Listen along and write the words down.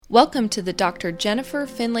Welcome to the Dr. Jennifer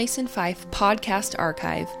Finlayson Fife podcast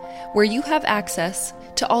archive, where you have access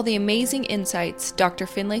to all the amazing insights Dr.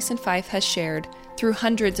 Finlayson Fife has shared through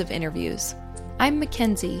hundreds of interviews. I'm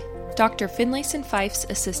Mackenzie, Dr. Finlayson Fife's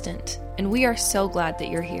assistant, and we are so glad that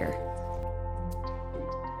you're here.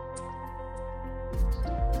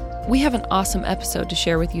 We have an awesome episode to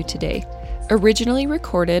share with you today, originally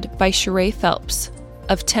recorded by Sheree Phelps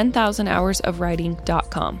of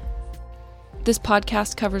 10,000hoursofwriting.com. This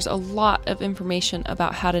podcast covers a lot of information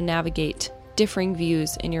about how to navigate differing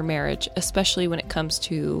views in your marriage, especially when it comes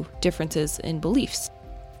to differences in beliefs.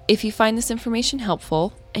 If you find this information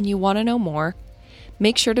helpful and you want to know more,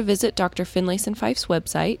 make sure to visit Dr. Finlayson Fife's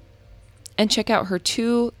website and check out her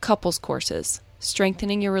 2 couples courses,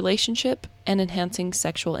 Strengthening Your Relationship and Enhancing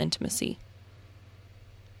Sexual Intimacy.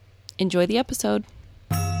 Enjoy the episode.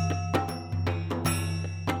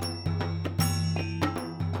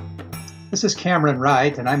 This is Cameron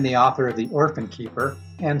Wright, and I'm the author of The Orphan Keeper.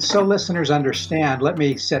 And so listeners understand, let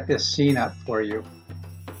me set this scene up for you.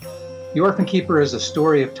 The Orphan Keeper is a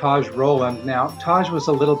story of Taj Roland. Now, Taj was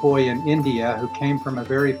a little boy in India who came from a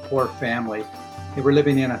very poor family. They were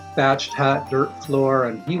living in a thatched hut, dirt floor,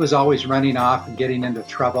 and he was always running off and getting into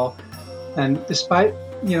trouble. And despite,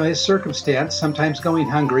 his circumstance, sometimes going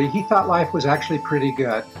hungry, he thought life was actually pretty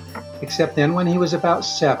good. Except then when he was about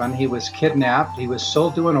 7, he was kidnapped, he was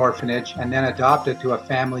sold to an orphanage, and then adopted to a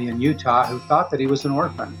family in Utah who thought that he was an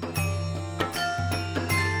orphan.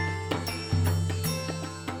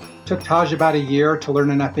 It took Taj about a year to learn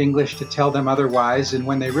enough English to tell them otherwise, and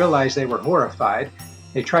when they realized, they were horrified.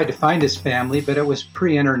 They tried to find his family, but it was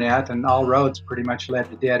pre-internet, and all roads pretty much led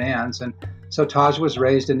to dead ends, and so Taj was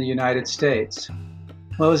raised in the United States.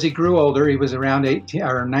 Well, as he grew older, he was around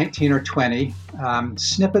 19 or 20,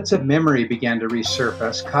 snippets of memory began to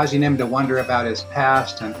resurface, causing him to wonder about his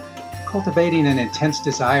past and cultivating an intense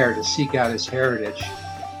desire to seek out his heritage.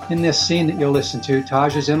 In this scene that you'll listen to,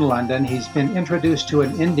 Taj is in London. He's been introduced to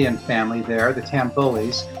an Indian family there, the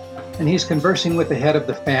Tambulis, and he's conversing with the head of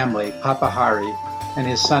the family, Papa Hari, and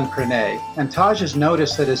his son Pranay. And Taj has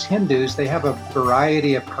noticed that as Hindus, they have a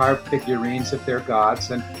variety of carved figurines of their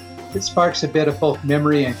gods, and it sparks a bit of both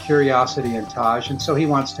memory and curiosity in Taj, and so he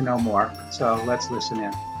wants to know more. So let's listen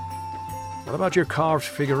in. What about your carved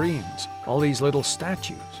figurines? All these little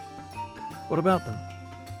statues? What about them?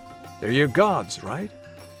 They're your gods, right?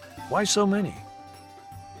 Why so many?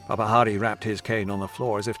 Papa Hari rapped his cane on the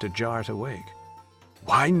floor as if to jar it awake.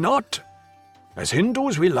 Why not? As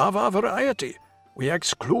Hindus, we love our variety. We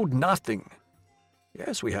exclude nothing.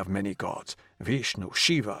 Yes, we have many gods. Vishnu,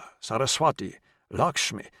 Shiva, Saraswati,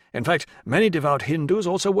 Lakshmi. In fact, many devout Hindus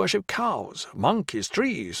also worship cows, monkeys,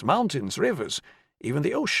 trees, mountains, rivers, even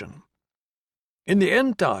the ocean. In the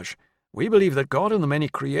end, Taj, we believe that God and the many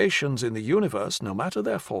creations in the universe, no matter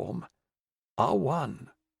their form, are one.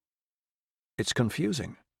 It's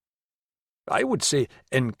confusing. I would say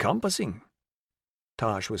encompassing.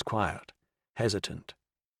 Taj was quiet, hesitant.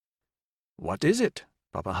 What is it?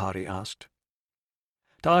 Papa Hari asked.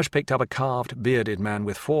 Taj picked up a carved, bearded man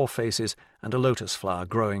with 4 faces and a lotus flower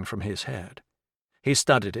growing from his head. He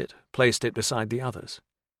studied it, placed it beside the others.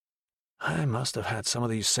 I must have had some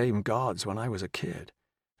of these same gods when I was a kid.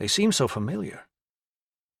 They seem so familiar.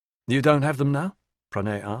 You don't have them now?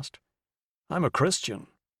 Pranay asked. I'm a Christian.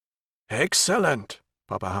 Excellent,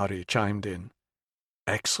 Papa Hari chimed in.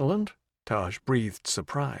 Excellent? Taj breathed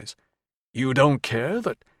surprise. You don't care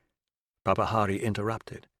that... Papa Hari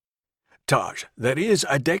interrupted. Taj, there is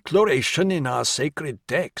a declaration in our sacred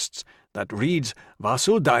texts that reads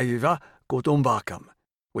Vasudhaiva Kutumbakam,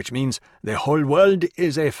 which means the whole world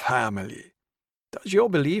is a family. Does your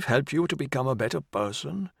belief help you to become a better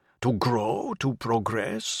person, to grow, to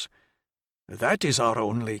progress? That is our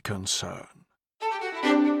only concern.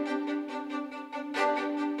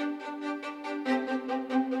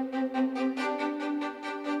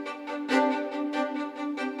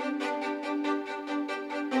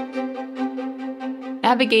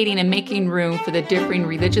 Navigating and making room for the differing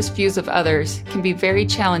religious views of others can be very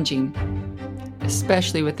challenging,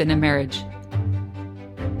 especially within a marriage.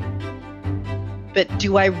 But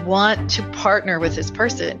do I want to partner with this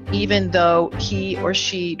person, even though he or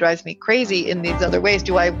she drives me crazy in these other ways?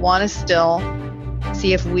 Do I want to still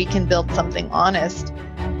see if we can build something honest?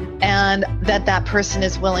 And that person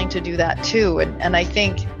is willing to do that too. And I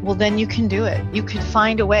think, well, then you can do it. You could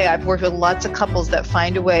find a way. I've worked with lots of couples that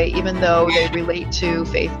find a way, even though they relate to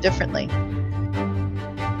faith differently.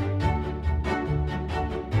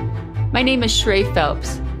 My name is Sheree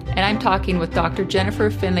Phelps, and I'm talking with Dr.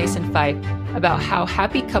 Jennifer Finlayson Fife about how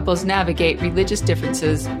happy couples navigate religious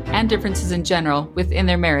differences and differences in general within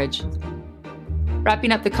their marriage.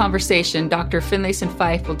 Wrapping up the conversation, Dr. Finlayson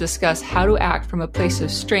Fife will discuss how to act from a place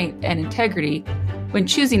of strength and integrity when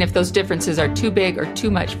choosing if those differences are too big or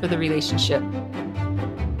too much for the relationship.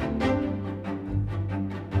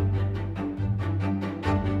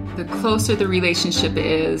 The closer the relationship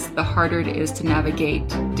is, the harder it is to navigate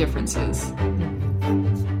differences.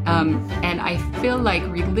 And I feel like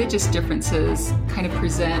religious differences kind of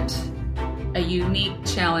present a unique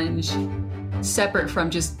challenge separate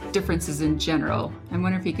from just differences in general. I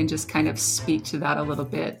wonder if you can just kind of speak to that a little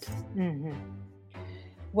bit. Mm-hmm.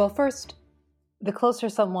 Well, first, the closer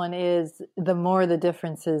someone is, the more the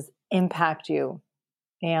differences impact you.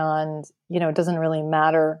 And, it doesn't really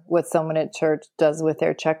matter what someone at church does with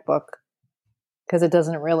their checkbook because it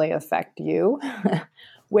doesn't really affect you.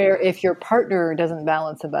 Where if your partner doesn't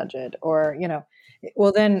balance a budget or,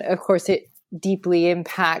 well, then, of course, it deeply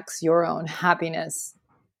impacts your own happiness.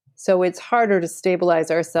 So it's harder to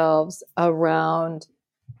stabilize ourselves around,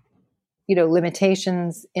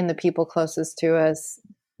 limitations in the people closest to us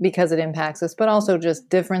because it impacts us, but also just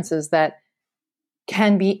differences that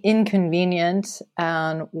can be inconvenient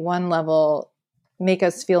on one level, make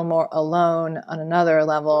us feel more alone on another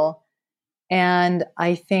level. And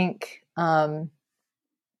I think,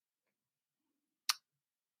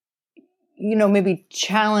 maybe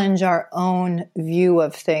challenge our own view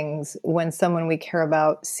of things when someone we care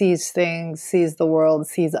about sees things, sees the world,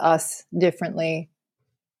 sees us differently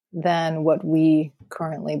than what we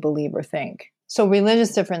currently believe or think. So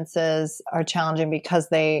religious differences are challenging because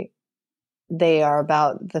they are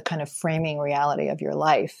about the kind of framing reality of your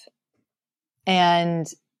life. And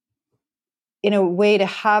in a way to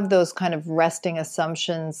have those kind of resting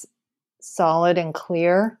assumptions solid and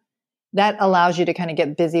clear, that allows you to kind of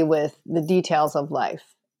get busy with the details of life.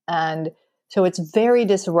 And so it's very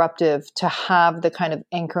disruptive to have the kind of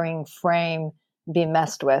anchoring frame be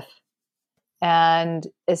messed with. And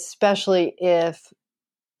especially if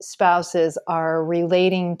spouses are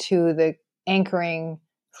relating to the anchoring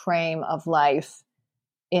frame of life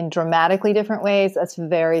in dramatically different ways, that's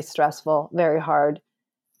very stressful, very hard.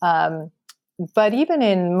 But even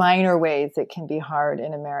in minor ways, it can be hard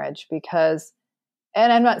in a marriage because,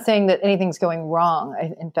 and I'm not saying that anything's going wrong.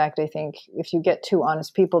 In fact, I think if you get two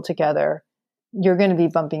honest people together, you're going to be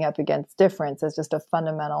bumping up against difference as just a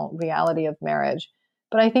fundamental reality of marriage.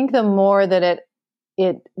 But I think the more that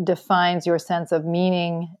it defines your sense of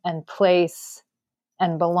meaning and place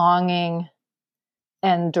and belonging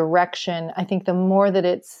and direction, I think the more that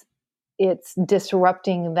it's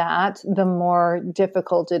disrupting that, the more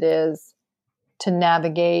difficult it is to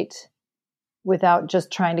navigate without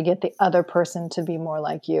just trying to get the other person to be more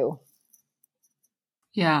like you.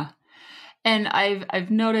 Yeah. And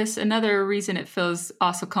I've noticed another reason it feels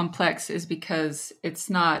also complex is because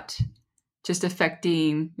it's not just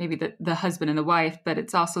affecting maybe the husband and the wife, but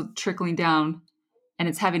it's also trickling down and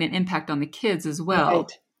it's having an impact on the kids as well.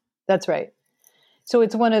 Right. That's right. So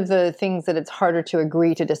it's one of the things that it's harder to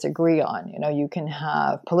agree to disagree on. You can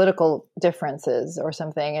have political differences or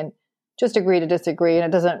something and just agree to disagree. And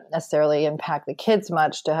it doesn't necessarily impact the kids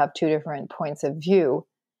much to have two different points of view.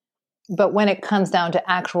 But when it comes down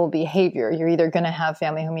to actual behavior, you're either going to have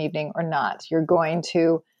family home evening or not. You're going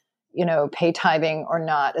to, pay tithing or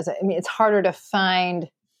not. It's harder to find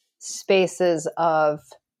spaces of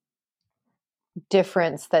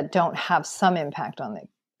difference that don't have some impact on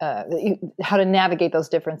how to navigate those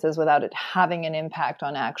differences without it having an impact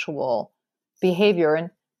on actual behavior.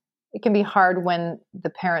 And it can be hard when the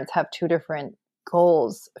parents have two different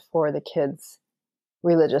goals for the kids'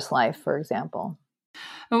 religious life, for example.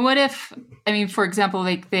 And what if, for example,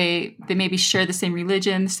 like they maybe share the same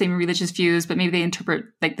religion, the same religious views, but maybe they interpret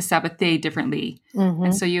like the Sabbath day differently. Mm-hmm.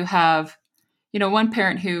 And so you have, one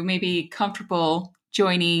parent who may be comfortable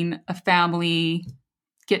joining a family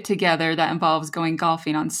get together that involves going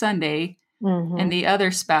golfing on Sunday. Mm-hmm. And the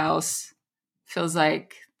other spouse feels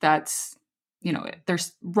like that's,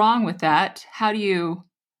 there's wrong with that. How do you?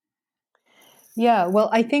 Yeah, well,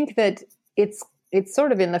 I think that it's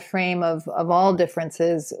sort of in the frame of all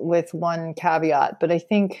differences with one caveat. But I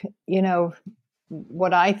think,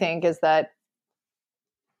 what I think is that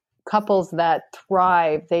couples that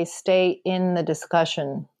thrive, they stay in the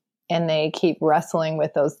discussion and they keep wrestling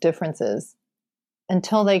with those differences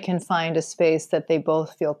until they can find a space that they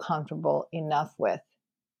both feel comfortable enough with.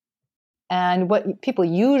 And what people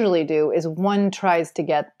usually do is one tries to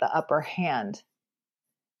get the upper hand.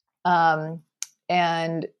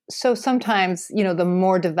 And so sometimes, the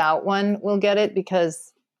more devout one will get it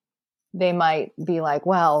because they might be like,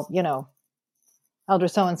 well, Elder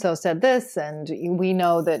so-and-so said this, and we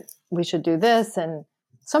know that we should do this. And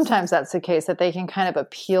sometimes that's the case, that they can kind of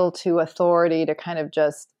appeal to authority to kind of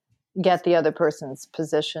just get the other person's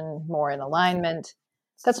position more in alignment.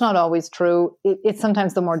 That's not always true. It's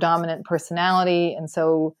sometimes the more dominant personality. And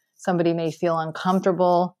so somebody may feel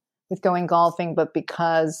uncomfortable with going golfing, but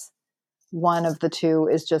because one of the two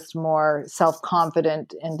is just more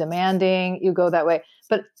self-confident and demanding, you go that way.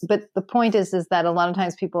 But the point is that a lot of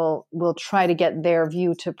times people will try to get their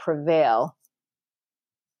view to prevail,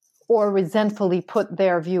 or resentfully put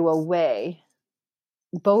their view away,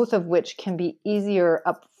 both of which can be easier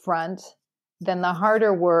up front than the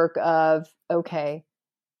harder work of, okay,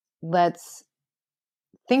 let's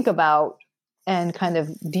think about and kind of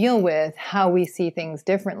deal with how we see things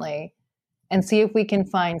differently and see if we can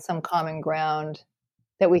find some common ground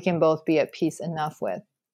that we can both be at peace enough with.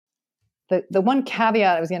 The one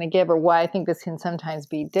caveat I was going to give, or why I think this can sometimes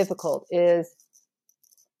be difficult, is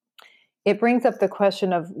it brings up the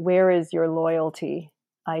question of where is your loyalty,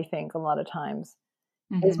 I think, a lot of times.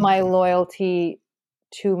 Mm-hmm. Is my loyalty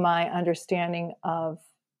to my understanding of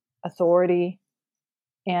authority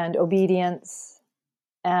and obedience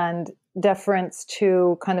and deference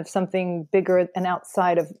to kind of something bigger and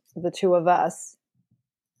outside of the two of us?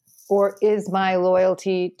 Or is my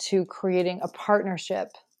loyalty to creating a partnership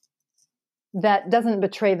that doesn't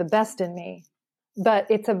betray the best in me, but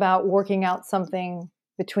it's about working out something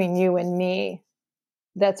between you and me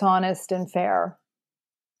that's honest and fair?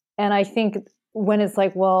 And I think when it's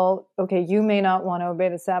like, well, okay, you may not want to obey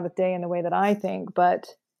the Sabbath day in the way that I think, but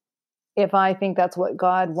if I think that's what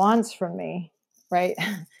God wants from me, right?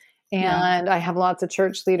 And I have lots of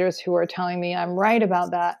church leaders who are telling me I'm right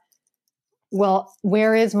about that. Well,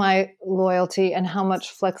 where is my loyalty and how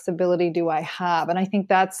much flexibility do I have? And I think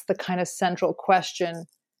that's the kind of central question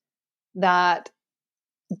that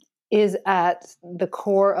is at the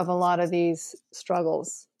core of a lot of these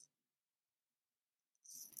struggles.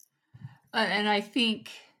 And I think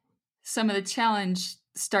some of the challenge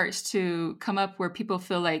starts to come up where people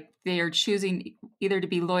feel like they are choosing either to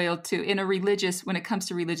be loyal to, in a religious, when it comes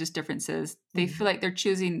to religious differences, they feel like they're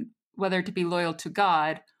choosing whether to be loyal to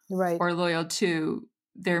God, right, or loyal to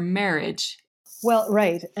their marriage. Well,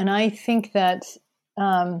 right. And I think that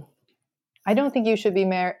I don't think you should be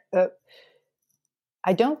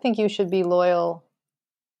I don't think you should be loyal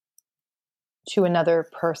to another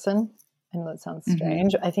person. I know that sounds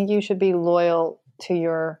strange. Mm-hmm. I think you should be loyal to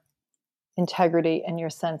your integrity and your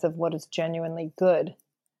sense of what is genuinely good.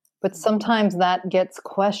 But sometimes that gets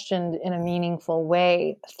questioned in a meaningful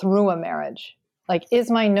way through a marriage. Like, is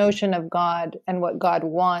my notion of God and what God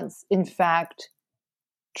wants, in fact,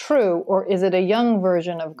 true? Or is it a young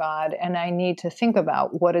version of God? And I need to think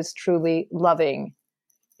about what is truly loving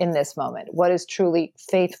in this moment, what is truly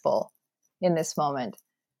faithful in this moment,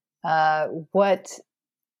 what,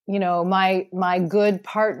 you know, my good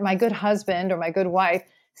husband or my good wife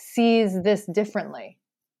sees this differently.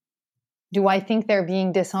 Do I think they're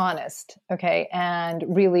being dishonest? Okay. And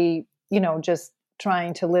really, you know, just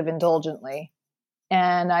trying to live indulgently.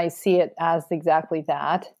 And I see it as exactly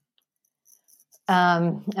that.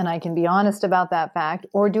 And I can be honest about that fact.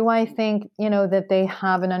 Or do I think, you know, that they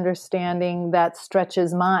have an understanding that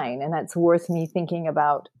stretches mine and that's worth me thinking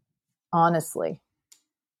about honestly?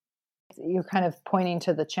 You're kind of pointing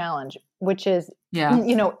to the challenge, which is,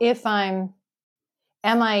 you know,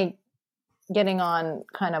 am I getting on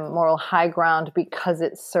kind of moral high ground because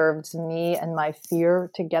it serves me and my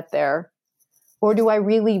fear to get there? Or do I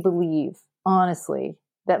really believe, honestly,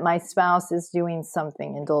 that my spouse is doing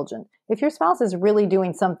something indulgent? If your spouse is really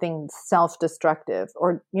doing something self-destructive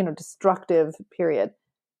or, you know, destructive, period,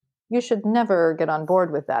 you should never get on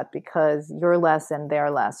board with that because you're less and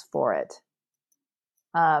they're less for it.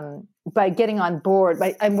 By getting on board,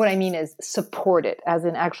 what I mean is support it, as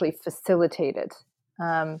in actually facilitate it.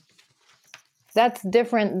 That's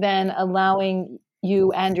different than allowing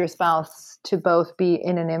you and your spouse to both be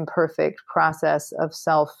in an imperfect process of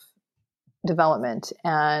self-development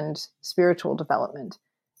and spiritual development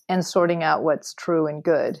and sorting out what's true and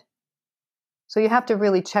good. So you have to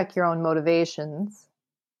really check your own motivations.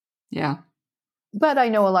 Yeah. But I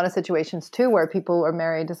know a lot of situations too where people are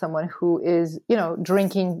married to someone who is, you know,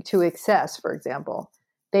 drinking to excess, for example.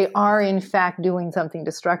 They are in fact doing something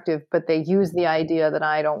destructive, but they use the idea that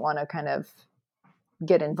I don't want to kind of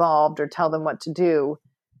get involved or tell them what to do,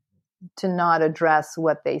 to not address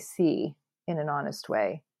what they see in an honest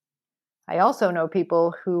way. I also know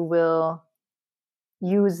people who will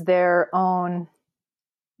use their own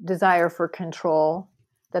desire for control,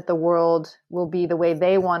 that the world will be the way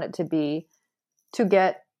they want it to be, to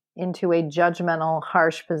get into a judgmental,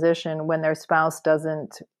 harsh position when their spouse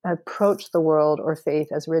doesn't approach the world or faith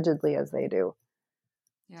as rigidly as they do.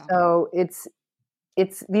 Yeah. So it's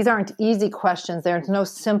these aren't easy questions. There's no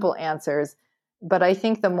simple answers, but I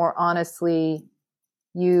think the more honestly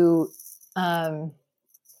you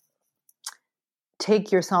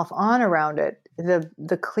take yourself on around it,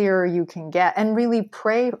 the clearer you can get, and really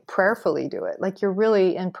prayerfully do it. Like you're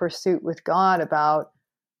really in pursuit with God about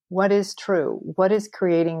what is true, what is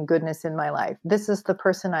creating goodness in my life. This is the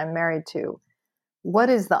person I'm married to. What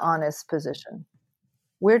is the honest position?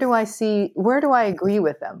 Where do I agree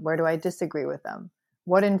with them? Where do I disagree with them?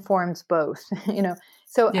 What informs both?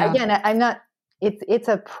 So again, I'm not, it's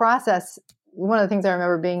a process. One of the things I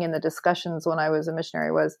remember being in the discussions when I was a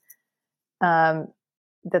missionary was that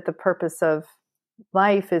the purpose of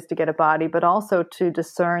life is to get a body, but also to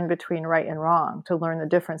discern between right and wrong, to learn the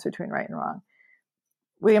difference between right and wrong.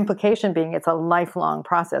 The implication being it's a lifelong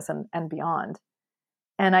process and beyond.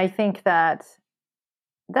 And I think that's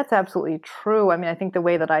absolutely true. I mean, I think the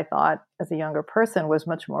way that I thought as a younger person was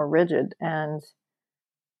much more rigid and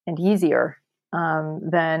easier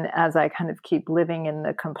than as I kind of keep living in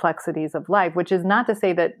the complexities of life, which is not to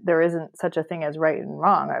say that there isn't such a thing as right and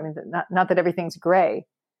wrong. I mean, not that everything's gray,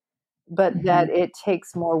 but that it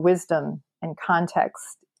takes more wisdom and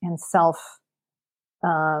context and self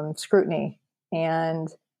scrutiny and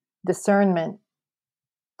discernment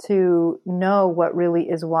to know what really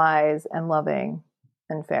is wise and loving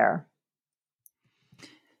and fair.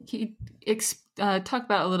 Can you talk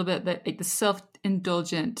about a little bit that like the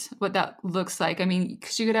self-indulgent, what that looks like? I mean,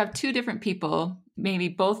 because you could have two different people, maybe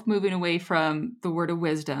both moving away from the word of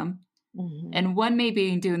wisdom, and one may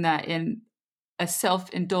be doing that in a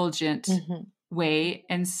self-indulgent way,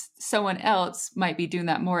 and someone else might be doing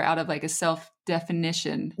that more out of like a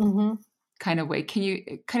self-definition kind of way. Can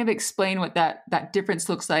you kind of explain what that difference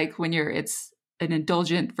looks like when it's an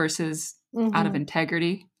indulgent versus out of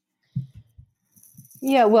integrity?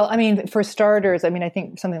 Yeah, well, I mean, for starters, I mean, I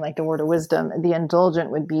think something like the word of wisdom, the indulgent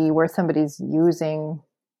would be where somebody's using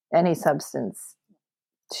any substance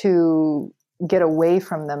to get away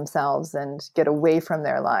from themselves and get away from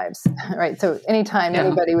their lives, right? So anytime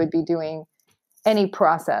anybody would be doing any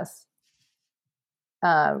process,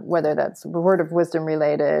 whether that's word of wisdom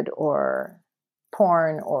related or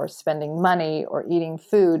porn or spending money or eating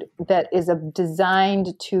food that is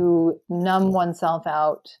designed to numb oneself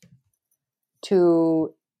out,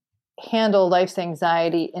 to handle life's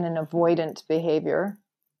anxiety in an avoidant behavior.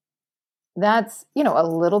 That's, a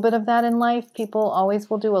little bit of that in life. People always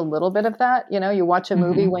will do a little bit of that. You watch a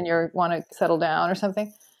movie when you want to settle down or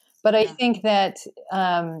something. But I think that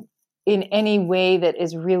in any way that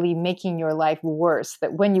is really making your life worse,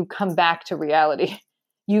 that when you come back to reality,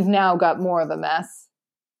 you've now got more of a mess.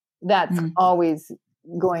 That's always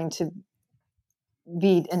going to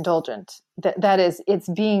be indulgent. That is, it's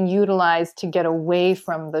being utilized to get away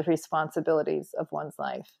from the responsibilities of one's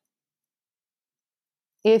life.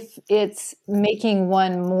 If it's making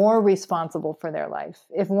one more responsible for their life,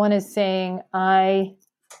 if one is saying, I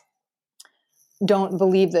don't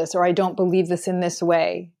believe this, or I don't believe this in this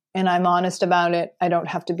way, and I'm honest about it, I don't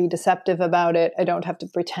have to be deceptive about it, I don't have to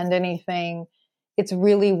pretend anything, it's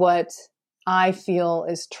really what I feel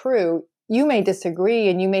is true. You may disagree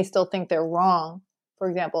and you may still think they're wrong, for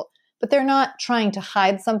example, but they're not trying to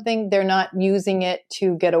hide something. They're not using it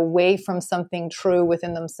to get away from something true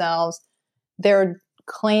within themselves. They're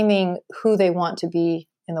claiming who they want to be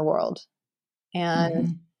in the world.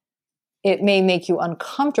 And it may make you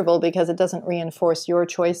uncomfortable because it doesn't reinforce your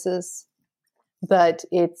choices, but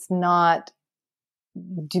it's not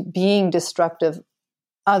being destructive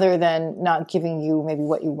other than not giving you maybe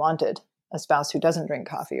what you wanted, a spouse who doesn't drink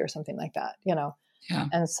coffee or something like that, Yeah.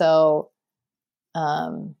 And so,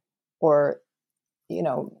 or,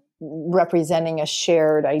 representing a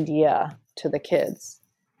shared idea to the kids.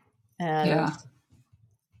 And,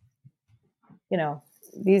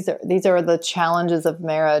 these are the challenges of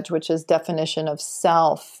marriage, which is definition of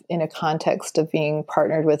self in a context of being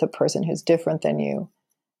partnered with a person who's different than you.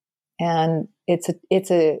 And it's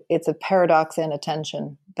a paradox and a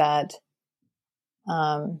tension that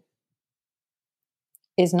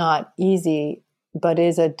is not easy, but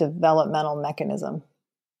is a developmental mechanism.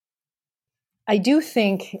 I do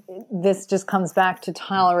think this just comes back to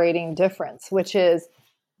tolerating difference, which is,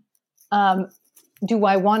 do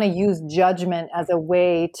I want to use judgment as a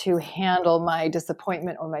way to handle my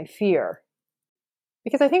disappointment or my fear?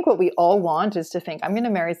 Because I think what we all want is to think, I'm going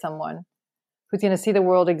to marry someone who's going to see the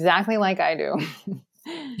world exactly like I do.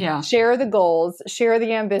 Share the goals, share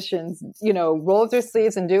the ambitions, roll up their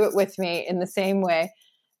sleeves and do it with me in the same way.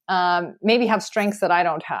 Maybe have strengths that I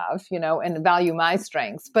don't have, and value my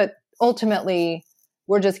strengths. But ultimately,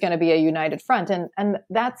 we're just going to be a united front. And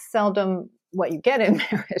that's seldom what you get in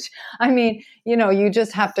marriage. I mean, you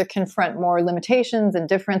just have to confront more limitations and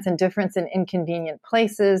difference in inconvenient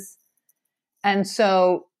places. And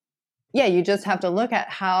so, yeah, you just have to look at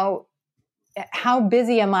how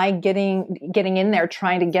busy am I getting in there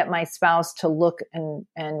trying to get my spouse to look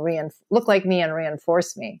look like me and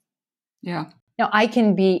reinforce me. Yeah. Now, I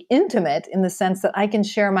can be intimate in the sense that I can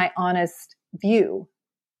share my honest view.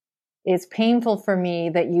 It's painful for me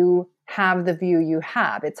that you have the view you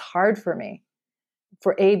have. It's hard for me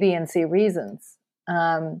for A, B, and C reasons.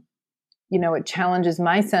 It challenges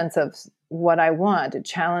my sense of what I want. It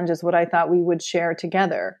challenges what I thought we would share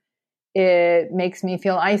together. It makes me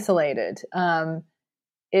feel isolated.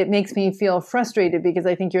 It makes me feel frustrated because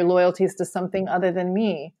I think your loyalty is to something other than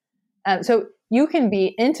me. So you can be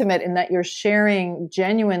intimate in that you're sharing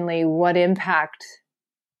genuinely what impact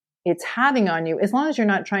it's having on you, as long as you're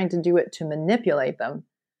not trying to do it to manipulate them,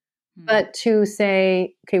 but to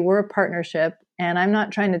say, okay, we're a partnership and I'm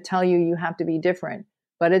not trying to tell you you have to be different,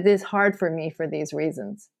 but it is hard for me for these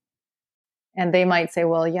reasons. And they might say,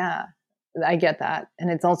 well, yeah, I get that.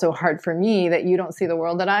 And it's also hard for me that you don't see the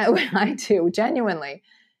world that I do, genuinely,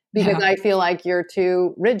 because I feel like you're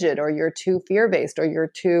too rigid or you're too fear-based or you're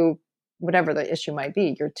too, whatever the issue might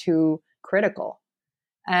be, you're too critical.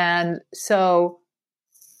 And so,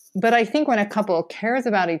 but I think when a couple cares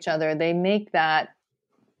about each other, they make that,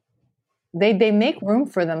 they make room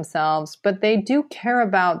for themselves, but they do care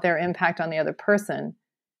about their impact on the other person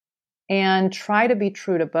and try to be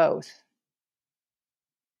true to both.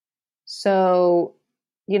 So,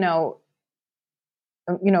 for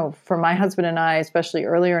my husband and I, especially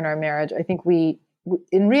earlier in our marriage, I think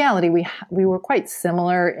in reality, we were quite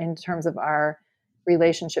similar in terms of our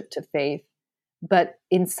relationship to faith. But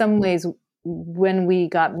in some ways, when we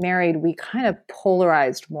got married, we kind of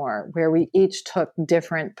polarized more, where we each took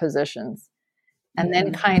different positions and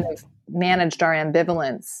then kind of managed our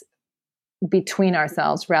ambivalence between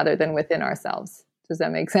ourselves rather than within ourselves. Does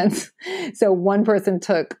that make sense? So one person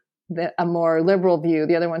took a more liberal view,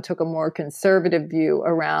 the other one took a more conservative view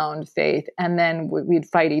around faith, and then we'd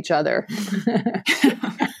fight each other.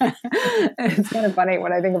 It's kind of funny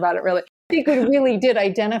when I think about it, really. I think we really did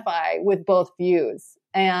identify with both views,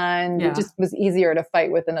 and it just was easier to fight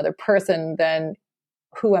with another person than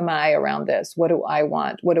who am I around this? What do I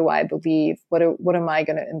want? What do I believe? What am I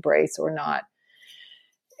going to embrace or not?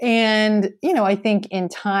 And, I think in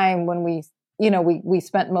time when we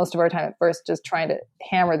spent most of our time at first just trying to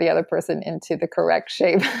hammer the other person into the correct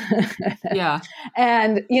shape. Yeah.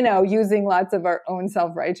 And, using lots of our own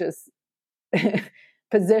self-righteous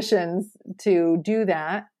positions to do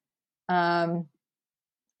that,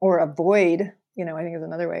 or avoid, I think is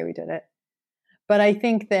another way we did it. But I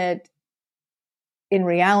think that in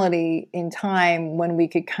reality, in time, when we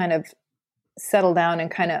could kind of settle down and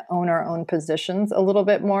kind of own our own positions a little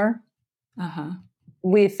bit more,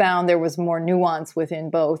 we found there was more nuance within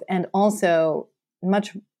both, and also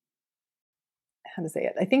much, how to say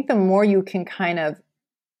it? I think the more you can kind of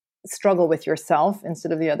struggle with yourself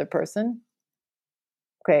instead of the other person.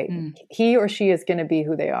 Okay, he or she is going to be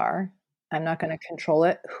who they are. I'm not going to control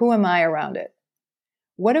it. Who am I around it?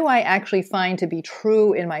 What do I actually find to be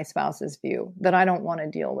true in my spouse's view that I don't want to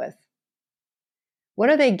deal with? What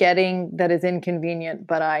are they getting that is inconvenient,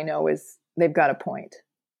 but I know they've got a point?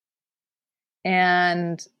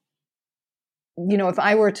 And, if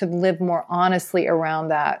I were to live more honestly around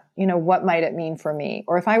that, what might it mean for me?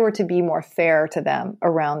 Or if I were to be more fair to them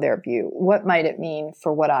around their view, what might it mean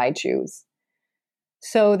for what I choose?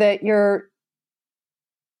 So that you're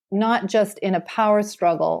not just in a power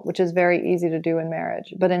struggle, which is very easy to do in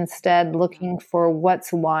marriage, but instead looking for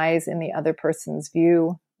what's wise in the other person's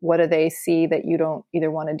view. What do they see that you don't either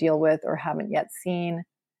want to deal with or haven't yet seen?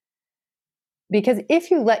 Because if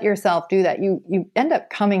you let yourself do that, you end up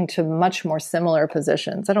coming to much more similar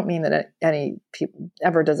positions. I don't mean that any people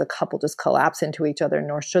ever does a couple just collapse into each other,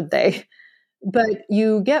 nor should they. But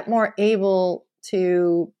you get more able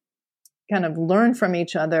to kind of learn from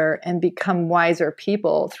each other and become wiser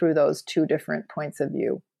people through those two different points of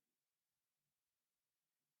view.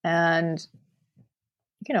 And,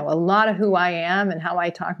 a lot of who I am and how I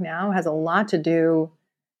talk now has a lot to do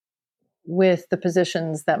with the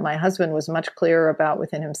positions that my husband was much clearer about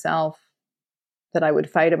within himself that I would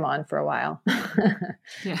fight him on for a while.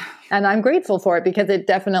 Yeah. And I'm grateful for it because it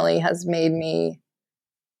definitely has made me,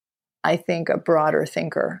 I think, a broader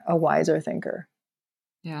thinker, a wiser thinker.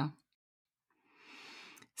 Yeah.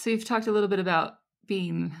 So you've talked a little bit about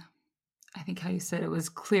being, I think how you said it was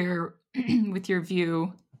clear with your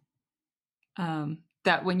view,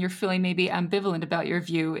 that when you're feeling maybe ambivalent about your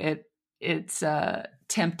view, it's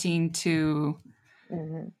tempting to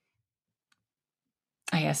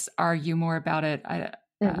I guess, argue more about it.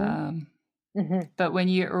 But when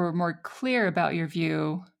you're more clear about your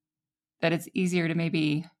view, that it's easier to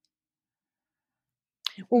maybe...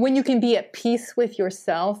 Well, when you can be at peace with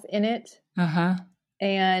yourself in it.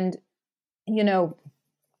 And,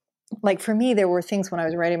 like for me, there were things when I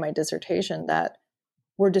was writing my dissertation that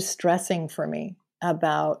were distressing for me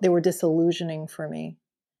they were disillusioning for me.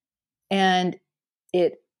 And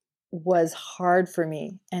it was hard for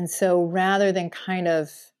me. And so rather than kind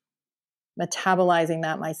of metabolizing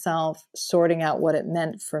that myself, sorting out what it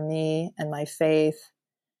meant for me and my faith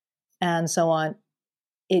and so on,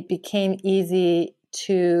 it became easy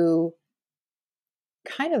to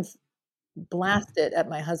kind of blast it at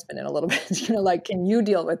my husband in a little bit, like, can you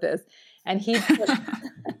deal with this? And he'd push,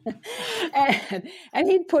 and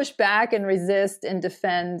he'd push back and resist and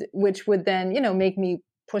defend, which would then, make me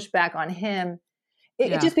push back on him.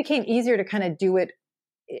 It just became easier to kind of do it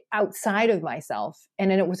outside of myself. And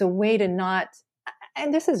then it was a way to not,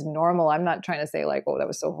 and this is normal. I'm not trying to say like, oh, that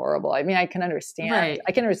was so horrible. I mean, I can understand,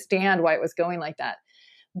 I can understand why it was going like that.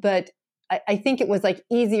 But I think it was like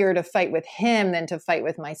easier to fight with him than to fight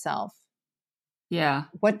with myself. Yeah.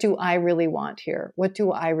 What do I really want here? What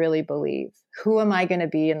do I really believe? Who am I going to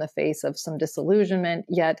be in the face of some disillusionment,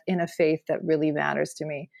 yet in a faith that really matters to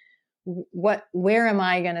me? Where am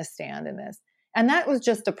I going to stand in this? And that was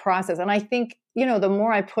just a process. And I think, the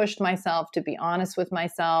more I pushed myself to be honest with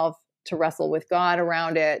myself, to wrestle with God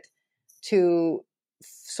around it, to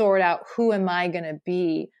sort out who am I going to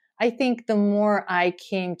be, I think the more I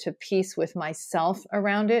came to peace with myself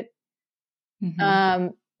around it,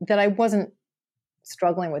 that I wasn't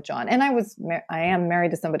struggling with John. And I am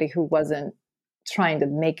married to somebody who wasn't trying to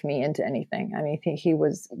make me into anything. I mean, he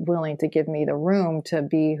was willing to give me the room to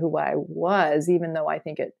be who I was, even though I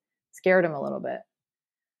think it scared him a little bit.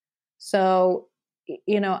 So,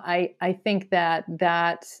 I think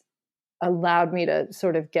that allowed me to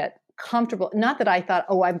sort of get comfortable. Not that I thought,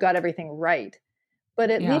 oh, I've got everything right, but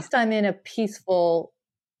at least I'm in a peaceful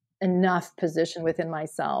enough position within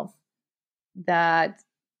myself that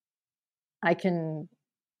I think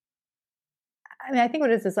what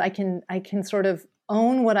it is I can sort of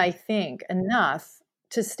own what I think enough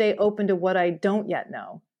to stay open to what I don't yet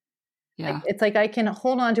know. Yeah. It's like I can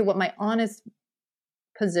hold on to what my honest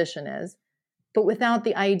position is, but without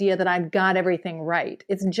the idea that I've got everything right.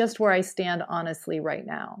 It's just where I stand honestly right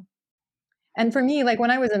now. And for me, like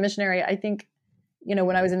when I was a missionary, I think,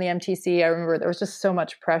 when I was in the MTC, I remember there was just so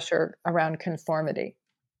much pressure around conformity.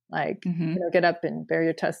 Like, get up and bear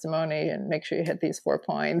your testimony and make sure you hit these 4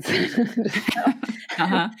 points.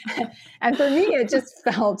 And for me, it just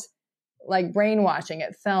felt like brainwashing.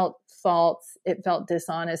 It felt false. It felt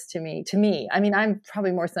dishonest to me. I mean, I'm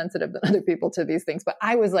probably more sensitive than other people to these things, but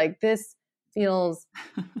I was like, this feels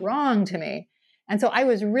wrong to me. And so I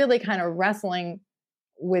was really kind of wrestling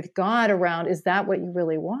with God around, is that what you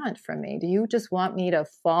really want from me? Do you just want me to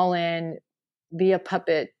fall in, be a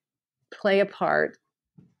puppet, play a part?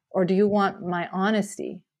 Or do you want my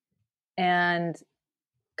honesty? And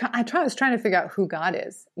I was trying to figure out who God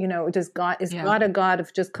is. God a God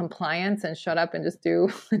of just compliance and shut up and just do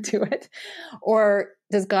it? Or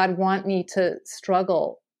does God want me to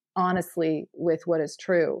struggle honestly with what is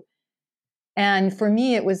true? And for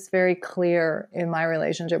me, it was very clear in my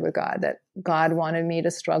relationship with God that God wanted me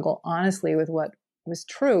to struggle honestly with what was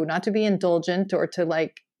true, not to be indulgent or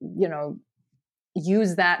to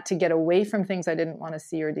use that to get away from things I didn't want to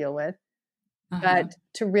see or deal with, but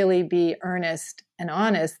to really be earnest and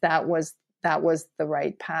honest. That was the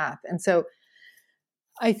right path. And so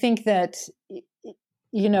I think that,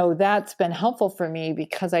 that's been helpful for me,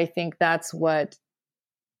 because I think that's what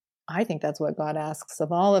God asks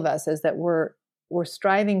of all of us, is that we're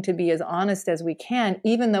striving to be as honest as we can,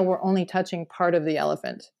 even though we're only touching part of the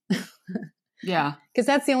elephant. Yeah. Because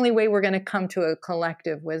that's the only way we're going to come to a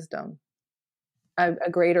collective wisdom.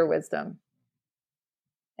 A greater wisdom.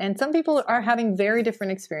 And some people are having very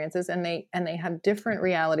different experiences, and they have different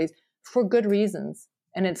realities for good reasons.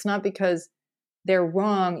 And it's not because they're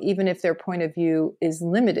wrong, even if their point of view is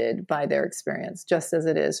limited by their experience, just as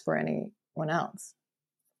it is for anyone else.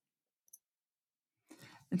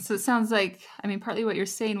 And so it sounds like, partly what you're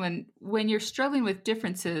saying, when you're struggling with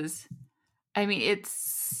differences,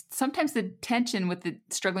 it's sometimes the tension with the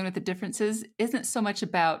struggling with the differences isn't so much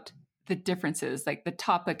about the differences, like the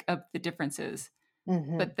topic of the differences,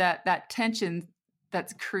 but that tension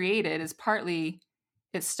that's created is partly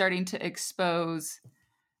it's starting to expose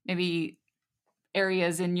maybe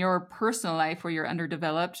areas in your personal life where you're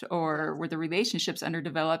underdeveloped or where the relationship's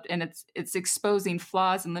underdeveloped, and it's exposing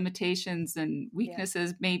flaws and limitations and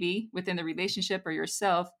weaknesses maybe within the relationship or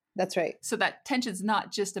yourself That's right. So that tension's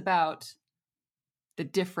not just about the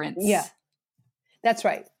difference. Yeah, that's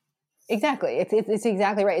right. Exactly. It's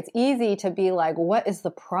exactly right. It's easy to be like, what is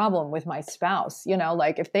the problem with my spouse?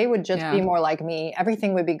 Like if they would just be more like me,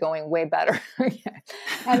 everything would be going way better.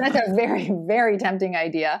 And that's a very, very tempting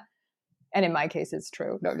idea. And in my case, it's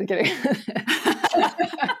true. No, I'm just kidding.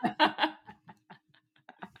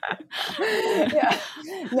 Yeah.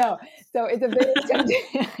 No. So it's a very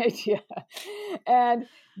tempting idea.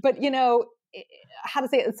 But how to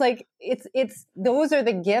say it? It's like, it's those are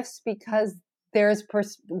the gifts because there's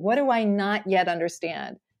what do I not yet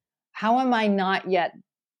understand? How am I not yet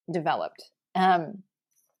developed?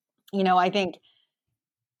 I think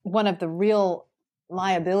one of the real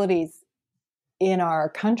liabilities in our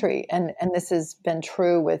country, and this has been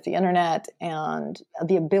true with the internet and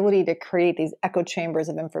the ability to create these echo chambers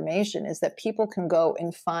of information, is that people can go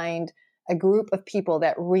and find a group of people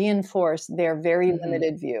that reinforce their very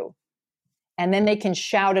limited view. And then they can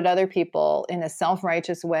shout at other people in a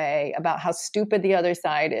self-righteous way about how stupid the other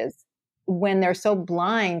side is when they're so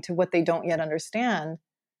blind to what they don't yet understand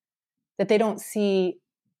that they don't see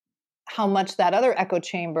how much that other echo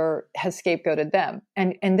chamber has scapegoated them.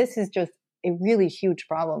 And this is just a really huge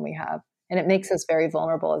problem we have. And it makes us very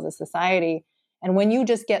vulnerable as a society. And when you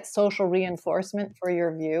just get social reinforcement for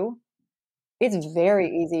your view, it's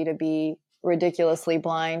very easy to be ridiculously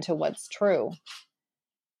blind to what's true.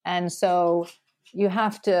 And so you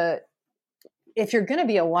have to, if you're going to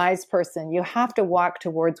be a wise person, you have to walk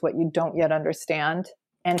towards what you don't yet understand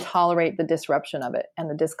and tolerate the disruption of it and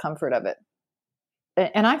the discomfort of it.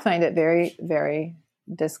 And I find it very, very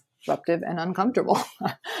disruptive and uncomfortable.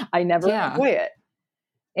 I never enjoy it.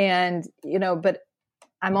 And, but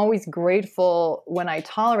I'm always grateful when I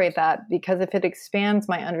tolerate that, because if it expands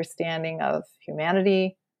my understanding of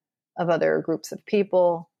humanity, of other groups of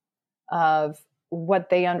people, of what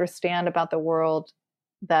they understand about the world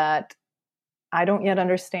that I don't yet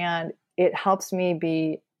understand, it helps me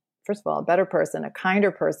be, first of all, a better person, a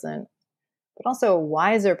kinder person, but also a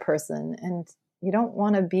wiser person. And you don't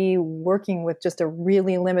want to be working with just a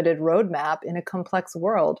really limited roadmap in a complex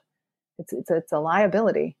world. It's a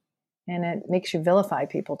liability, and it makes you vilify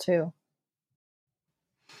people too.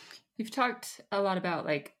 You've talked a lot about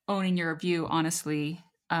like owning your view honestly.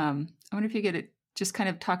 I wonder if you could just kind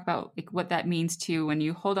of talk about like what that means to you when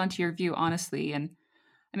you hold on to your view honestly. And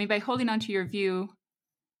I mean, by holding on to your view,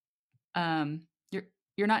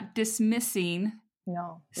 you're not dismissing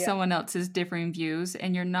someone else's differing views,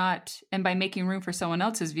 and and by making room for someone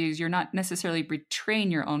else's views, you're not necessarily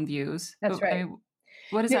betraying your own views. That's right. I mean,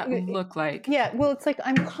 what does that look like? Yeah, well, it's like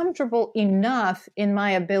I'm comfortable enough in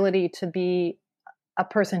my ability to be a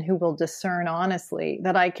person who will discern honestly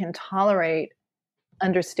that I can tolerate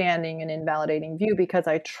understanding and invalidating view, because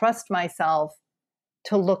I trust myself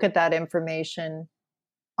to look at that information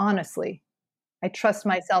honestly. I trust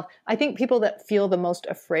myself. I think people that feel the most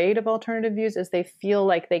afraid of alternative views is they feel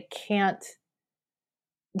like they can't,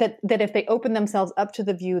 that if they open themselves up to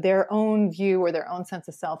the view, their own view or their own sense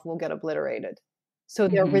of self will get obliterated. So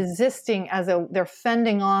they're resisting they're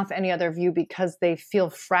fending off any other view because they feel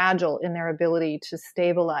fragile in their ability to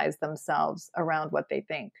stabilize themselves around what they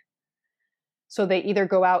think. So they either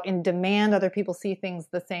go out and demand other people see things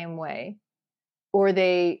the same way, or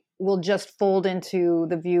they will just fold into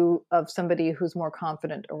the view of somebody who's more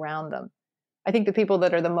confident around them. I think the people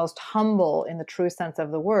that are the most humble in the true sense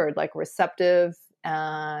of the word, like receptive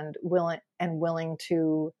and willing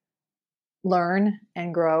to learn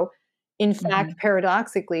and grow, in fact,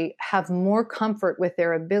 paradoxically, have more comfort with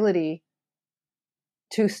their ability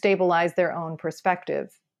to stabilize their own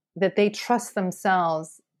perspective, that they trust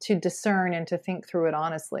themselves to discern and to think through it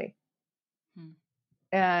honestly.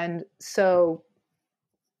 And so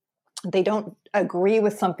they don't agree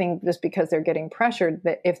with something just because they're getting pressured.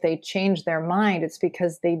 That if they change their mind, it's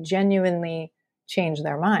because they genuinely change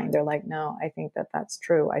their mind. They're like, no, I think that's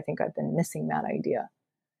true. I think I've been missing that idea.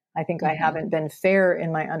 I think I haven't been fair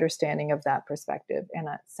in my understanding of that perspective. And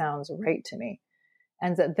that sounds right to me.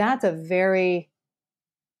 And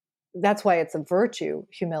that's why it's a virtue,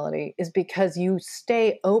 humility, is because you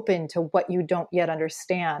stay open to what you don't yet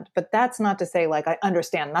understand. But that's not to say like, I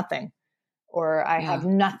understand nothing or I have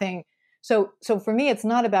nothing. So for me, it's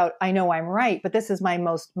not about, I know I'm right, but this is my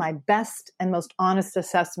best and most honest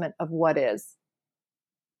assessment of what is.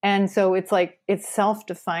 And so it's like, it's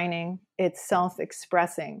self-defining, it's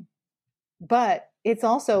self-expressing, but it's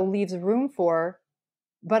also leaves room for,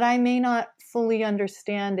 but I may not fully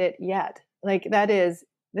understand it yet. Like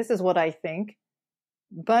this is what I think,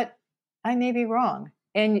 but I may be wrong.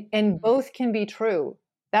 And both can be true.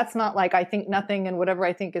 That's not like I think nothing and whatever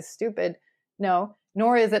I think is stupid. No,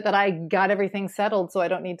 nor is it that I got everything settled, so I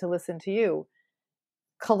don't need to listen to you.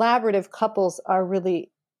 Collaborative couples are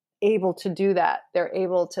really able to do that. They're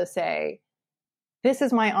able to say, this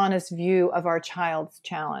is my honest view of our child's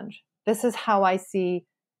challenge. This is how I see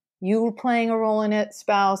you playing a role in it,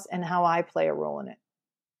 spouse, and how I play a role in it.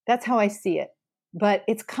 That's how I see it. But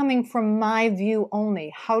it's coming from my view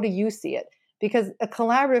only. How do you see it? Because a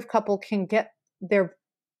collaborative couple can get their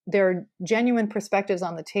genuine perspectives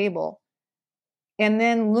on the table and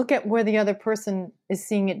then look at where the other person is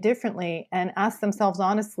seeing it differently and ask themselves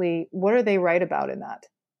honestly, what are they right about in that?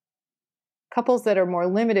 Couples that are more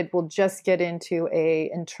limited will just get into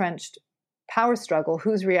a entrenched power struggle.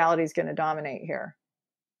 Whose reality is going to dominate here?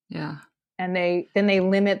 Yeah. And they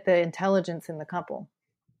limit the intelligence in the couple.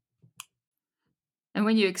 And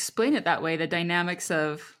when you explain it that way, the dynamics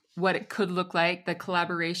of what it could look like, the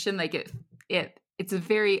collaboration, like it's a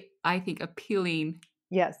very, I think, appealing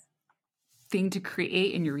thing to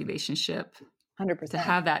create in your relationship. 100%. To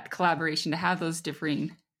have that collaboration, to have those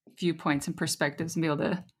differing viewpoints and perspectives and be able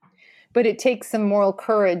to. But it takes some moral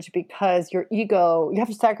courage because your ego, you have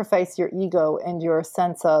to sacrifice your ego and your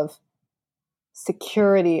sense of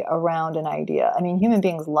security around an idea. I mean, human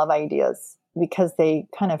beings love ideas because they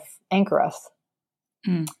kind of anchor us.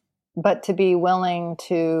 Mm. But to be willing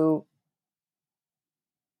to,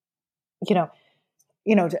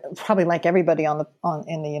 probably like everybody in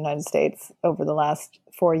the United States over the last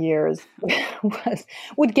 4 years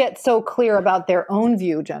would get so clear about their own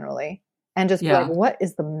view generally. And just be like, what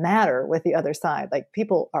is the matter with the other side? Like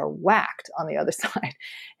people are whacked on the other side.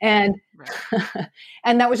 And,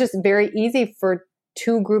 and that was just very easy for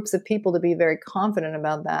two groups of people to be very confident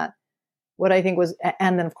about that. What I think was,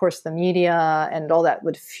 and then of course the media and all that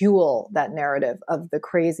would fuel that narrative of the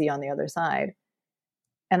crazy on the other side.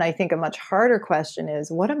 And I think a much harder question is,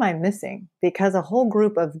 what am I missing? Because a whole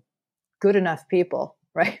group of good enough people,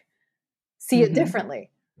 right, see it differently.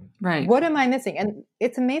 Right. What am I missing? And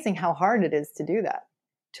it's amazing how hard it is to do that,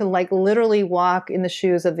 to like literally walk in the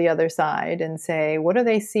shoes of the other side and say, what do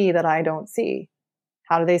they see that I don't see?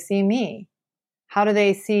 How do they see me? How do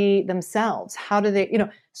they see themselves? How do they,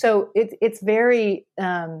 so it's very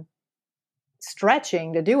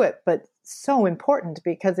stretching to do it, but so important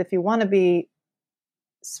because if you want to be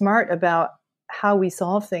smart about how we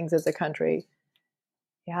solve things as a country,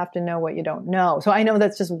 you have to know what you don't know. So I know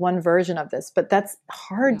that's just one version of this, but that's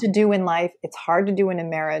hard to do in life. It's hard to do in a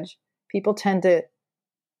marriage. People tend to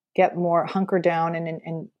get more hunker down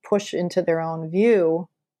and push into their own view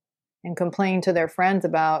and complain to their friends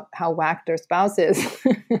about how whacked their spouse is.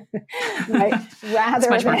 Right? It's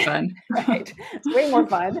much more fun. Right. It's way more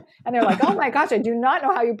fun. And they're like, oh my gosh, I do not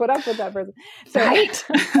know how you put up with that person. So, right.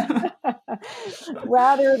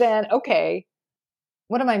 Rather than, okay,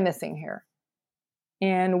 what am I missing here?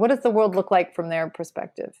 And what does the world look like from their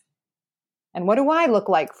perspective? And what do I look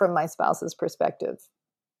like from my spouse's perspective?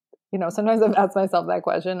 Sometimes I've asked myself that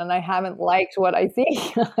question and I haven't liked what I see,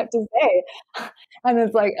 I have to say. And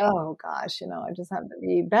it's like, oh gosh, I just have to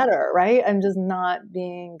be better, right? I'm just not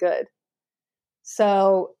being good.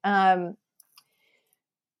 So, so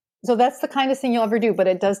that's the kindest thing you'll ever do, but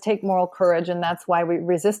it does take moral courage and that's why we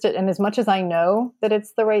resist it. And as much as I know that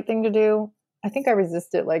it's the right thing to do, I think I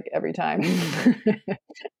resist it like every time.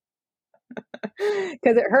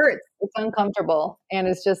 Because it hurts, it's uncomfortable, and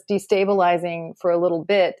it's just destabilizing for a little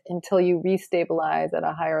bit until you restabilize at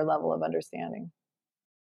a higher level of understanding.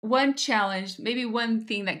 One challenge, maybe one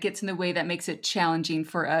thing that gets in the way that makes it challenging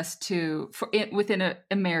for us within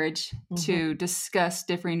a marriage to discuss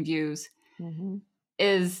differing views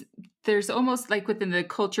is there's almost like within the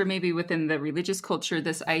culture, maybe within the religious culture,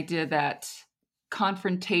 this idea that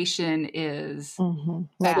confrontation is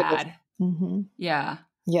bad. Yeah.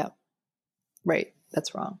 Yeah. Right.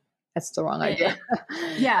 That's wrong. That's the wrong idea.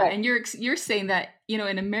 Yeah. Right. And you're saying that, in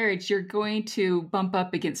a marriage, you're going to bump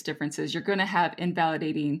up against differences. You're going to have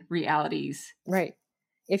invalidating realities. Right.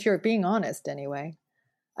 If you're being honest anyway.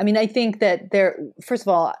 I mean, I think that first of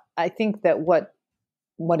all, I think that what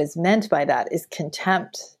is meant by that is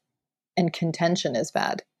contempt and contention is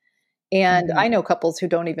bad. And I know couples who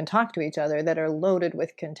don't even talk to each other that are loaded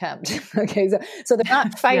with contempt. Okay. So they're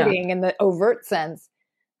not fighting in the overt sense,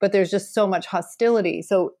 but there's just so much hostility.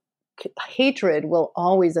 So hatred will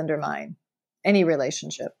always undermine any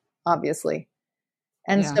relationship, obviously.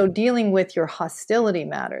 And so dealing with your hostility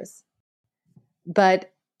matters.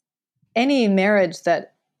 But any marriage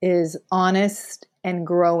that is honest and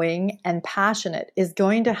growing and passionate is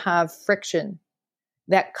going to have friction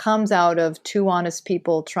that comes out of two honest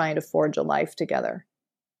people trying to forge a life together.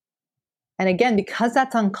 And again, because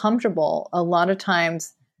that's uncomfortable, a lot of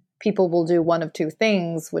times people will do one of two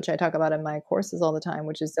things, which I talk about in my courses all the time,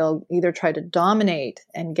 which is they'll either try to dominate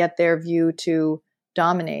and get their view to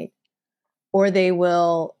dominate, or they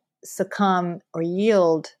will succumb or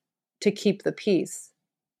yield to keep the peace.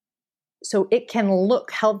 So it can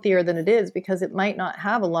look healthier than it is because it might not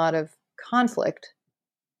have a lot of conflict,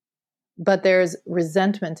 but there's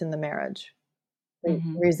resentment in the marriage.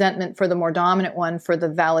 Mm-hmm. Resentment for the more dominant one, for the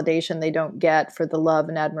validation they don't get, for the love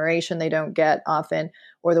and admiration they don't get often,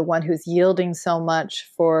 or the one who's yielding so much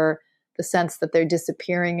for the sense that they're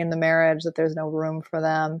disappearing in the marriage, that there's no room for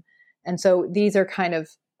them. And so these are kind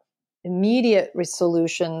of immediate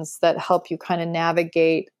solutions that help you kind of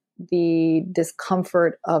navigate the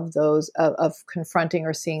discomfort of those, of confronting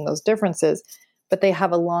or seeing those differences, but they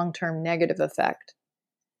have a long-term negative effect.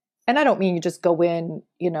 And I don't mean you just go in,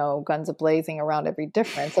 guns a-blazing around every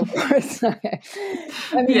difference, of course.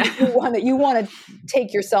 I mean, you want to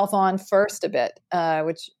take yourself on first a bit,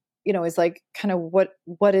 which, is like kind of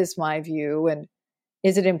what is my view, and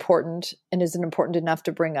is it important, and is it important enough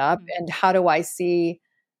to bring up? And how do I see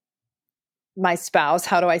my spouse?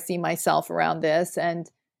 How do I see myself around this? And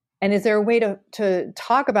is there a way to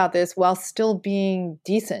talk about this while still being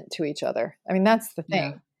decent to each other? I mean, that's the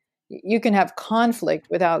thing. Yeah. You can have conflict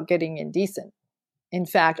without getting indecent. In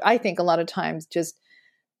fact, I think a lot of times just,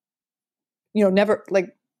 never,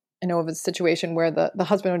 like, I know of a situation where the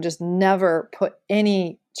husband would just never put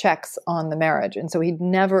any checks on the marriage. And so he'd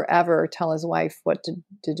never, ever tell his wife what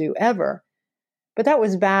to do ever. But that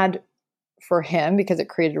was bad for him because it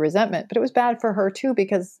created resentment. But it was bad for her too,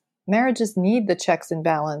 because marriages need the checks and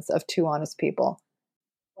balance of two honest people.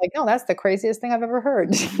 Like, no, that's the craziest thing I've ever heard.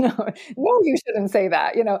 No, you shouldn't say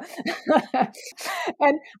that,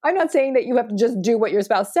 And I'm not saying that you have to just do what your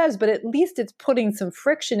spouse says, but at least it's putting some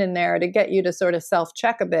friction in there to get you to sort of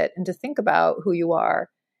self-check a bit and to think about who you are.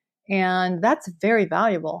 And that's very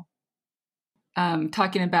valuable.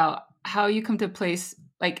 Talking about how you come to a place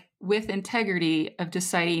like with integrity of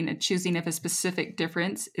deciding and choosing if a specific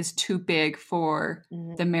difference is too big for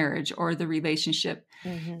the marriage or the relationship.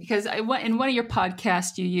 Because in one of your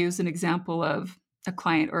podcasts, you use an example of a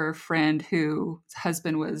client or a friend whose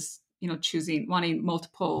husband was, wanting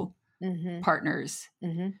multiple partners.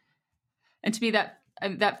 And to me,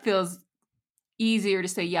 that feels easier to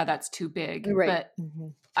say, yeah, that's too big. Right.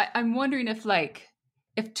 But I'm wondering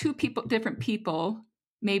if two different people,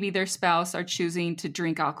 maybe their spouse are choosing to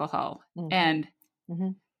drink alcohol. And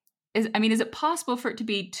is it possible for it to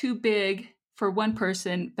be too big for one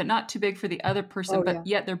person, but not too big for the other person,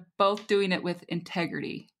 yet they're both doing it with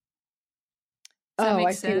integrity? Does that make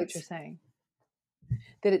sense? See what you're saying.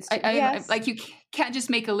 That it's yes. Like you can't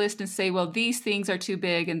just make a list and say, well, these things are too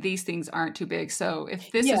big and these things aren't too big. So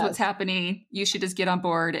if this is what's happening, you should just get on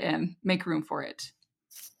board and make room for it.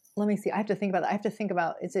 Let me see. I have to think about that. I have to think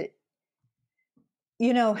about, is it,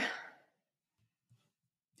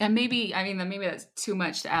 and maybe that's too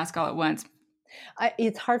much to ask all at once.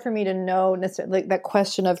 It's hard for me to know necessarily, like that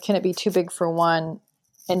question of, can it be too big for one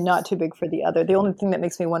and not too big for the other? The only thing that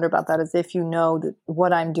makes me wonder about that is if that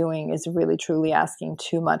what I'm doing is really truly asking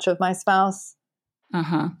too much of my spouse.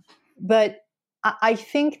 But I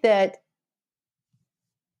think that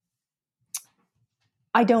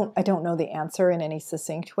I don't know the answer in any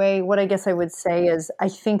succinct way. What I guess I would say is I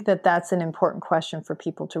think that that's an important question for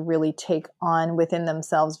people to really take on within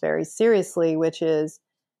themselves very seriously, which is,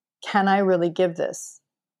 can I really give this?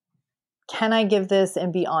 Can I give this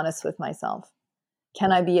and be honest with myself?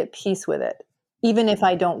 Can I be at peace with it? Even if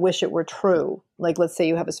I don't wish it were true. Like, let's say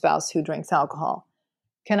you have a spouse who drinks alcohol.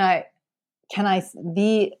 Can I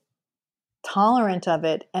be tolerant of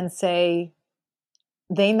it and say,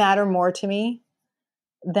 they matter more to me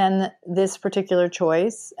than this particular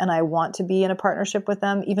choice, and I want to be in a partnership with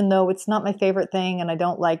them, even though it's not my favorite thing and I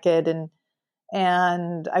don't like it,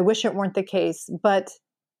 and I wish it weren't the case, but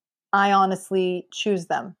I honestly choose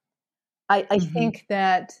them. I think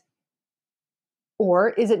that, or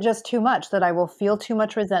is it just too much that I will feel too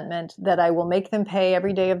much resentment, that I will make them pay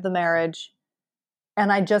every day of the marriage,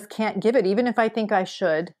 and I just can't give it, even if I think I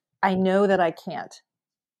should. I know that I can't.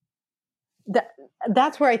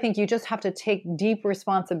 That's where I think you just have to take deep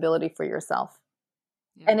responsibility for yourself.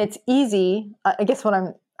 Yeah. And it's easy. I guess what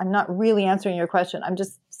I'm not really answering your question. I'm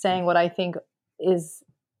just saying what I think is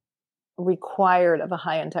required of a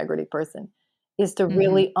high integrity person is to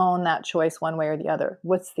really own that choice one way or the other.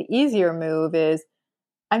 What's the easier move is,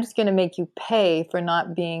 I'm just going to make you pay for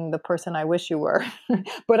not being the person I wish you were,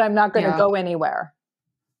 but I'm not going to go anywhere.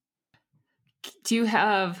 Do you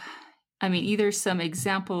have, either some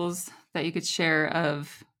examples that you could share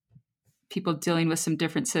of people dealing with some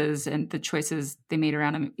differences and the choices they made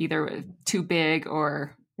around them, either too big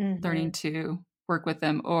or learning to work with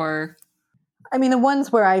them? Or I mean, the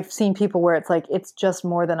ones where I've seen people where it's like, it's just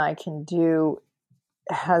more than I can do,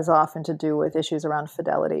 has often to do with issues around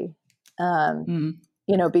fidelity.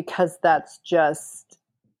 Because that's just,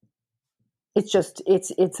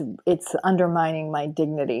 it's undermining my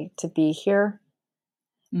dignity to be here.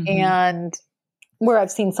 And where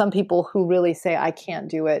I've seen some people who really say, I can't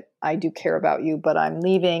do it. I do care about you, but I'm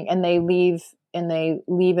leaving. And they leave in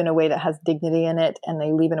a way that has dignity in it. And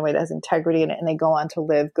they leave in a way that has integrity in it. And they go on to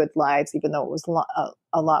live good lives, even though it was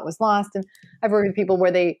a lot was lost. And I've worked with people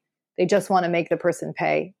where they just want to make the person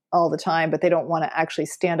pay all the time, but they don't want to actually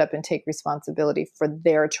stand up and take responsibility for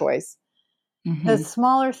their choice. The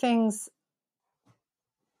smaller things,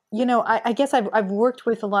 I guess I've worked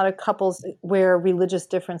with a lot of couples where religious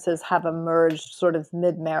differences have emerged sort of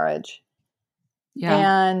mid-marriage.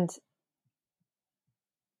 Yeah. And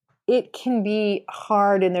it can be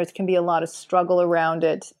hard, and there can be a lot of struggle around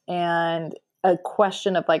it, and a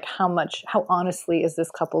question of like how honestly is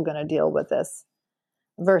this couple going to deal with this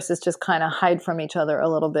versus just kind of hide from each other a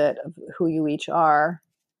little bit of who you each are.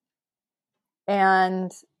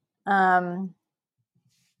 And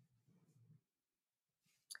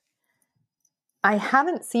I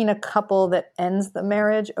haven't seen a couple that ends the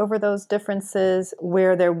marriage over those differences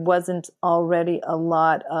where there wasn't already a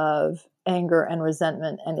lot of anger and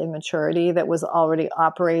resentment and immaturity that was already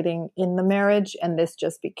operating in the marriage. And this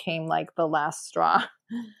just became like the last straw.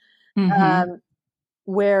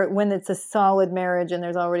 Where when it's a solid marriage and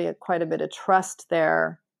there's already quite a bit of trust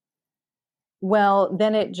there, well,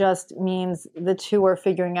 then it just means the two are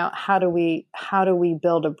figuring out how do we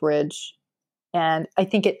build a bridge. And I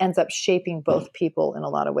think it ends up shaping both people in a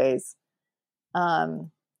lot of ways.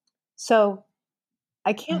 So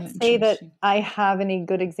I can't say that I have any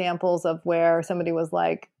good examples of where somebody was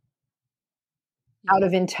like out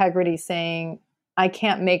of integrity saying, I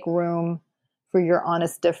can't make room for your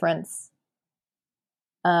honest difference.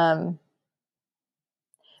 Because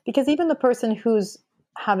even the person who's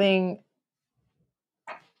having,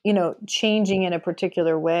 changing in a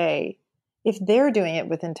particular way, if they're doing it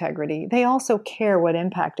with integrity, they also care what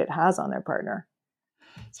impact it has on their partner.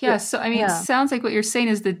 Yeah. So, I mean, It sounds like what you're saying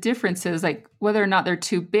is the differences, like whether or not they're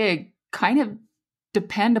too big, kind of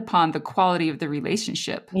depend upon the quality of the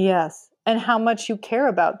relationship. Yes. And how much you care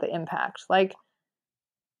about the impact. Like,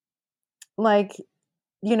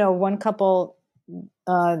 one couple,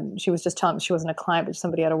 she was just telling me, she wasn't a client, but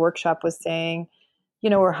somebody at a workshop was saying,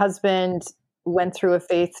 her husband went through a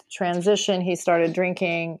faith transition. He started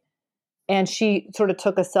drinking. And she sort of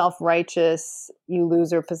took a self-righteous, you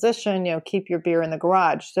loser position, keep your beer in the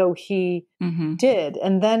garage. So he did.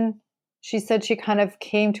 And then she said she kind of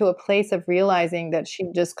came to a place of realizing that she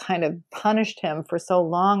just kind of punished him for so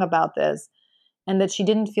long about this, and that she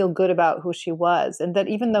didn't feel good about who she was. And that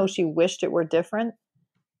even though she wished it were different,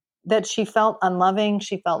 that she felt unloving.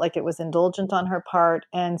 She felt like it was indulgent on her part.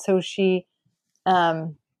 And so she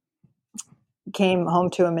came home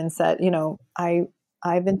to him and said,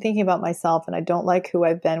 I've been thinking about myself, and I don't like who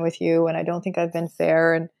I've been with you, and I don't think I've been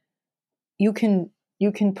fair. And you can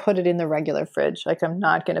put it in the regular fridge. Like, I'm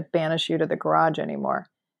not going to banish you to the garage anymore.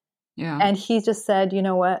 Yeah. And he just said, you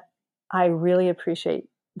know what? I really appreciate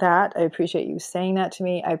that. I appreciate you saying that to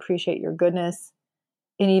me. I appreciate your goodness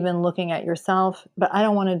in even looking at yourself, but I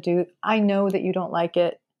don't want to I know that you don't like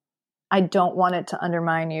it. I don't want it to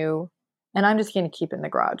undermine you. And I'm just going to keep it in the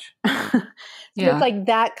garage. It's like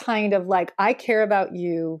that kind of like, I care about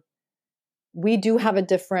you. We do have a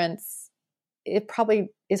difference. It probably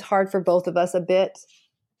is hard for both of us a bit,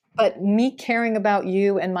 but me caring about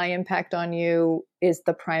you and my impact on you is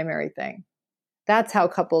the primary thing. That's how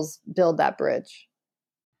couples build that bridge.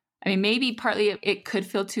 I mean, maybe partly it could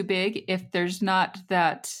feel too big if there's not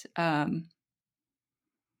that,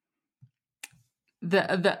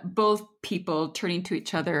 the both people turning to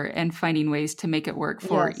each other and finding ways to make it work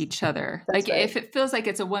for each other. Like right. If it feels like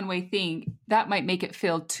it's a one-way thing, that might make it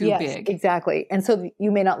feel too big. Exactly. And so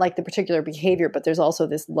you may not like the particular behavior, but there's also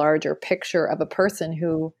this larger picture of a person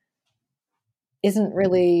who isn't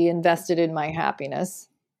really invested in my happiness.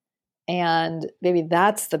 And maybe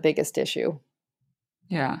that's the biggest issue.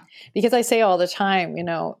 Yeah. Because I say all the time,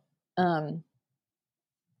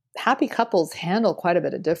 happy couples handle quite a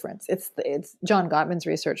bit of difference. It's John Gottman's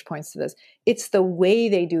research points to this. It's the way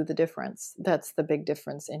they do the difference that's the big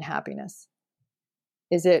difference in happiness.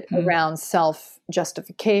 Is it around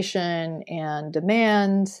self-justification and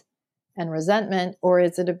demand and resentment, or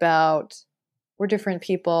is it about, we're different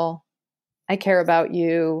people, I care about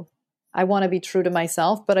you, I want to be true to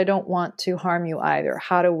myself, but I don't want to harm you either.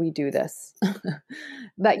 How do we do this?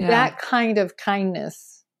 That kind of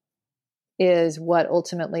kindness is what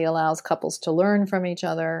ultimately allows couples to learn from each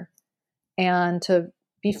other and to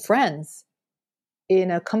be friends in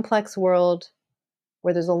a complex world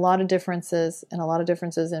where there's a lot of differences and a lot of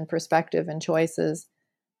differences in perspective and choices.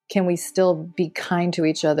 Can we still be kind to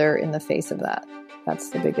each other in the face of that? That's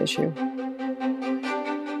the big issue.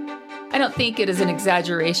 I don't think it is an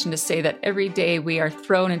exaggeration to say that every day we are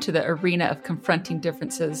thrown into the arena of confronting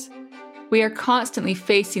differences. We are constantly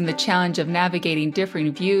facing the challenge of navigating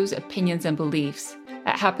differing views, opinions, and beliefs.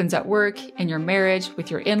 That happens at work, in your marriage, with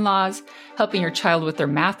your in-laws, helping your child with their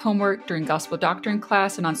math homework during gospel doctrine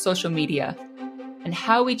class, and on social media. And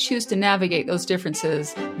how we choose to navigate those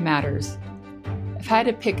differences matters. If I had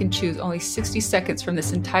to pick and choose only 60 seconds from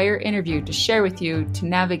this entire interview to share with you to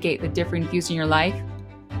navigate the differing views in your life,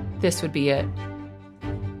 this would be it.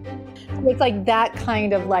 It's like that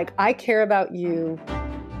kind of like, I care about you.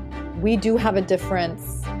 We do have a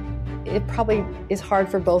difference. It probably is hard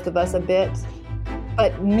for both of us a bit,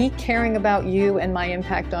 but me caring about you and my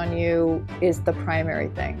impact on you is the primary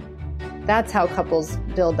thing. That's how couples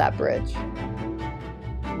build that bridge.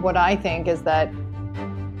 What I think is that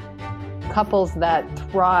couples that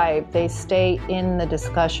thrive, they stay in the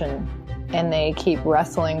discussion and they keep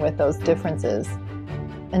wrestling with those differences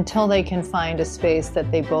until they can find a space that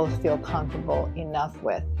they both feel comfortable enough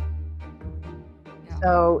with. Yeah.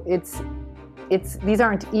 So these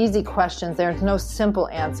aren't easy questions. There's no simple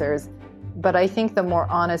answers, but I think the more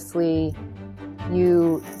honestly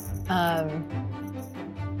you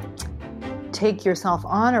take yourself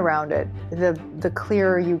on around it, the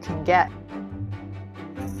clearer you can get.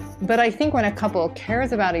 But I think when a couple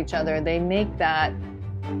cares about each other, they make that,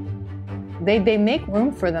 they make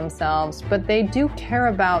room for themselves, but they do care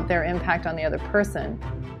about their impact on the other person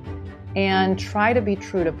and try to be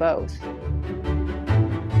true to both.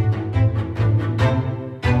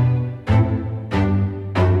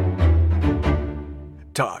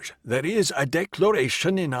 Taj, there is a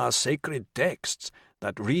declaration in our sacred texts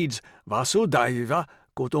that reads Vasudhaiva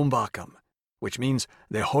Kutumbakam, which means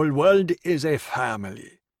the whole world is a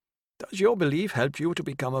family. Does your belief help you to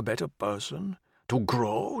become a better person, to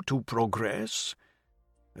grow, to progress?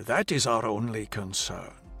 That is our only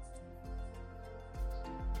concern.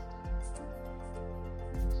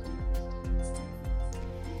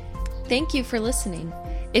 Thank you for listening.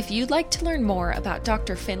 If you'd like to learn more about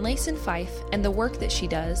Dr. Finlayson Fife and the work that she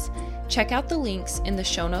does, check out the links in the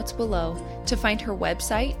show notes below to find her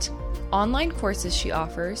website, online courses she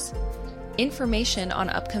offers, information on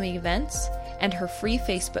upcoming events, and her free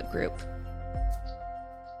Facebook group.